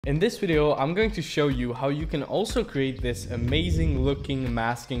In this video, I'm going to show you how you can also create this amazing looking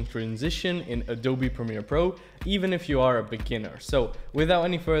masking transition in Adobe Premiere Pro, even if you are a beginner. So without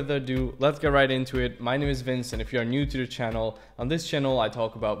any further ado, let's get right into it. My name is Vince, and if you are new to the channel, on this channel, I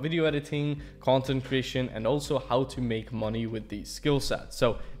talk about video editing, content creation, and also how to make money with these skill sets.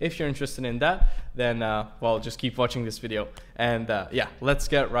 So if you're interested in that, then, well, just keep watching this video. And yeah, let's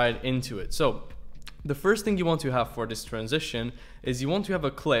get right into it. So the first thing you want to have for this transition is you want to have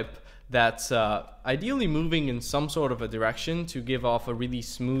a clip that's ideally moving in some sort of a direction to give off a really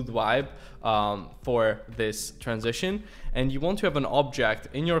smooth vibe for this transition. And you want to have an object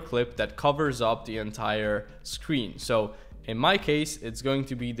in your clip that covers up the entire screen. So in my case, it's going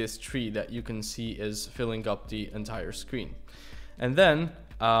to be this tree that you can see is filling up the entire screen. And then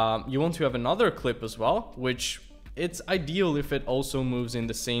you want to have another clip as well, which it's ideal if it also moves in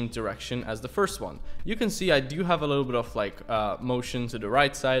the same direction as the first one. You can see I do have a little bit of like motion to the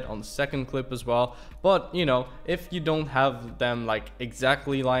right side on the second clip as well, but you know, if you don't have them like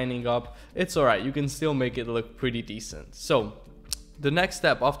exactly lining up, it's alright, you can still make it look pretty decent. So the next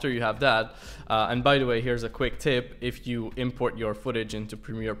step after you have that, and by the way, here's a quick tip: if you import your footage into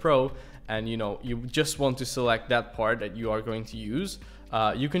Premiere Pro and you just want to select that part that you are going to use,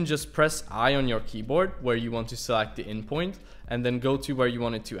 you can just press I on your keyboard where you want to select the in point, and then go to where you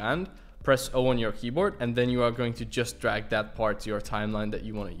want it to end, press O on your keyboard, and then you are going to just drag that part to your timeline that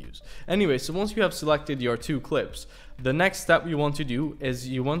you want to use. Anyway, so once you have selected your two clips, the next step you want to do is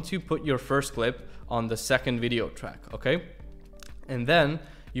you want to put your first clip on the second video track, okay? And then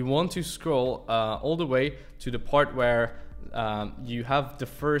you want to scroll all the way to the part where you have the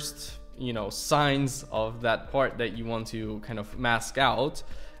first signs of that part that you want to kind of mask out,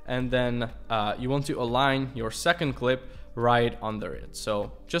 and then you want to align your second clip right under it.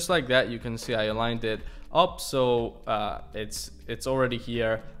 So just like that, you can see I aligned it up, so it's already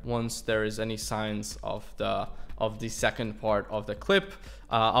here once there is any signs of the second part of the clip,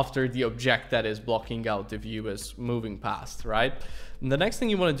 after the object that is blocking out the view is moving past, right? And the next thing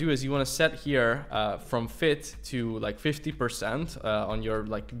you want to do is you want to set here from fit to like 50% on your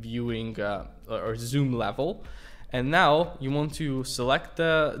like viewing or zoom level. And now you want to select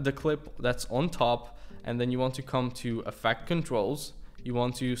the clip that's on top, and then you want to come to Effect Controls. You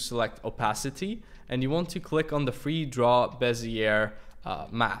want to select Opacity, and you want to click on the Free Draw Bezier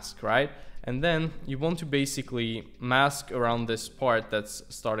mask, right? And then you want to basically mask around this part that's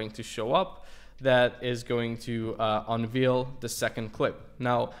starting to show up, that is going to unveil the second clip.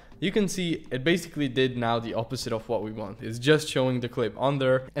 Now you can see it basically did now the opposite of what we want. It's just showing the clip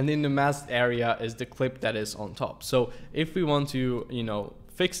under, and in the masked area is the clip that is on top. So if we want to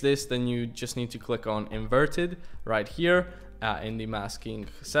fix this, then you just need to click on inverted right here in the masking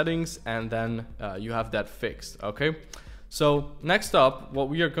settings, and then you have that fixed, okay? So next up, what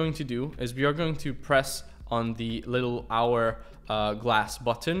we are going to do is we are going to press on the little hourglass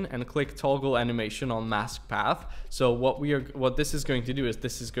button and click toggle animation on mask path. So what this is going to do is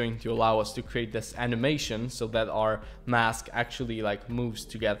this is going to allow us to create this animation so that our mask actually like moves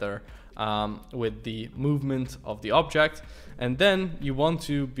together with the movement of the object. And then you want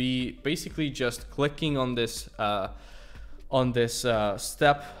to be basically just clicking on this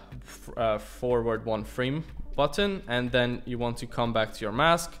step forward one frame button, and then you want to come back to your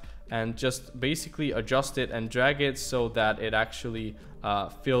mask and just basically adjust it and drag it so that it actually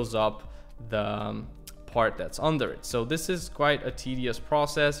fills up the part that's under it. So this is quite a tedious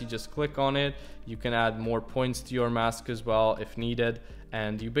process. You just click on it. You can add more points to your mask as well if needed,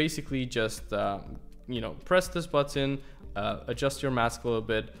 and you basically just press this button, adjust your mask a little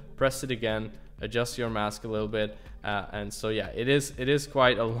bit, press it again, adjust your mask a little bit, and so yeah, it is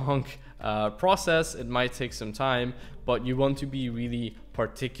quite a long process. It might take some time, but you want to be really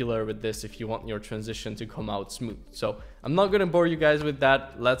particular with this if you want your transition to come out smooth. So I'm not gonna bore you guys with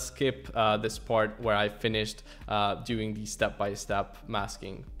that. Let's skip this part where I finished doing the step-by-step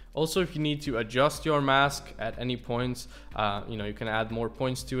masking. Also, if you need to adjust your mask at any points, you can add more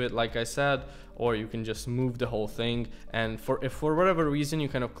points to it, like I said, or you can just move the whole thing. And if for whatever reason you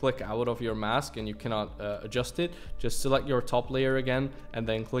kind of click out of your mask and you cannot adjust it, just select your top layer again and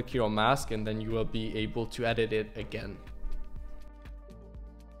then click your mask, and then you will be able to edit it again.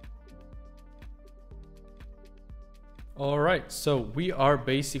 All right, so we are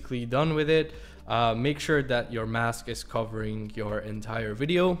basically done with it. Make sure that your mask is covering your entire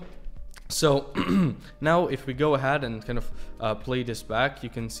video. So now if we go ahead and kind of play this back, you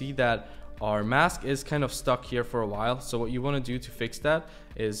can see that our mask is kind of stuck here for a while. So what you want to do to fix that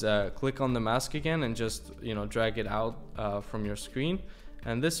is click on the mask again and just drag it out from your screen,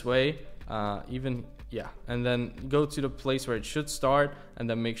 and this way even yeah, and then go to the place where it should start and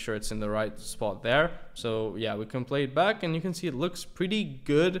then make sure it's in the right spot there. So yeah, we can play it back and you can see it looks pretty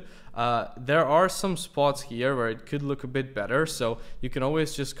good. There are some spots here where it could look a bit better, so you can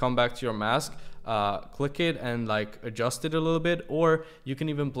always just come back to your mask, click it and like adjust it a little bit, or you can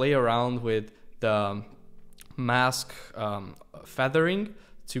even play around with the mask feathering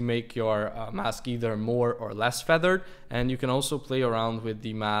to make your mask either more or less feathered. And you can also play around with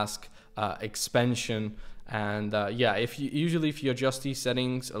the mask expansion, and yeah, if you adjust these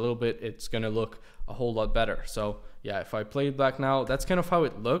settings a little bit, it's gonna look a whole lot better. So yeah, if I play it back now, that's kind of how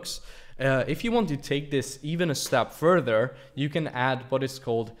it looks. If you want to take this even a step further, you can add what is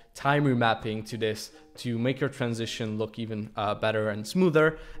called time remapping to this to make your transition look even better and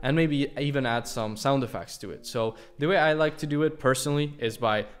smoother, and maybe even add some sound effects to it. So the way I like to do it personally is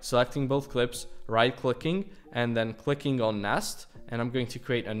by selecting both clips, right clicking, and then clicking on nest. And I'm going to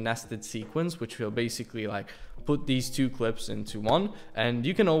create a nested sequence, which will basically like put these two clips into one. And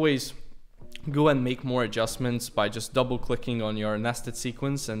you can always go and make more adjustments by just double clicking on your nested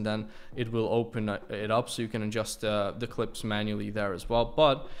sequence, and then it will open it up so you can adjust the clips manually there as well.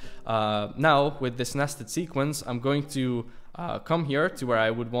 But now with this nested sequence, I'm going to come here to where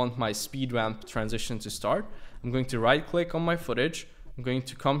I would want my speed ramp transition to start. I'm going to right click on my footage. I'm going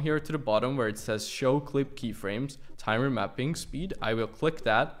to come here to the bottom where it says show clip keyframes, time remapping, speed. I will click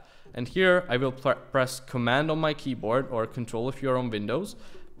that, and here I will press command on my keyboard, or control if you're on Windows.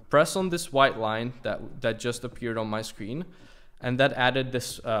 Press on this white line that just appeared on my screen, and that added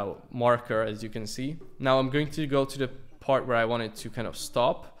this marker, as you can see. Now I'm going to go to the part where I want it to kind of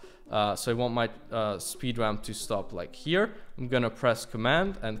stop. So I want my speed ramp to stop like here. I'm gonna press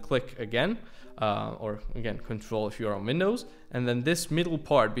command and click again, or again control if you're on Windows, and then this middle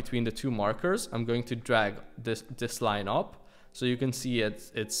part between the two markers, I'm going to drag this line up. So you can see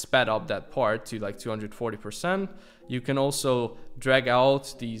it sped up that part to like 240%. You can also drag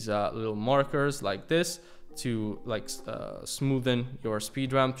out these little markers like this to like smoothen your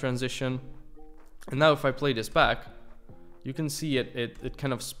speed ramp transition. And now if I play this back, you can see it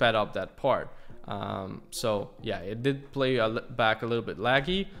kind of sped up that part. So yeah, it did play back a little bit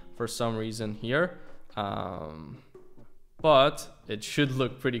laggy for some reason here. But it should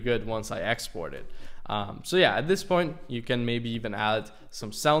look pretty good once I export it. So yeah, at this point, you can maybe even add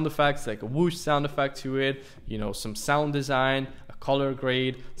some sound effects, like a whoosh sound effect to it, you know, some sound design, a color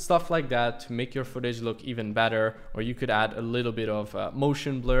grade, stuff like that to make your footage look even better. Or you could add a little bit of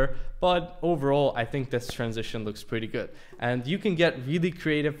motion blur. But overall, I think this transition looks pretty good. And you can get really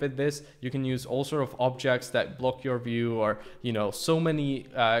creative with this. You can use all sort of objects that block your view, or, you know, so many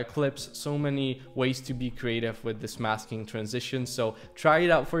clips, so many ways to be creative with this masking transition. So try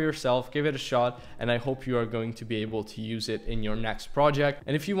it out for yourself, give it a shot, and I hope you are going to be able to use it in your next project.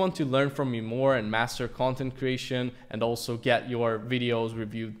 And if you want to learn from me more and master content creation, and also get your videos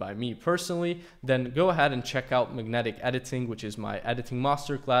reviewed by me personally, then go ahead and check out Magnetic Editing, which is my editing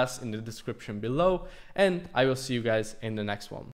masterclass, in the description below, and I will see you guys in the next one.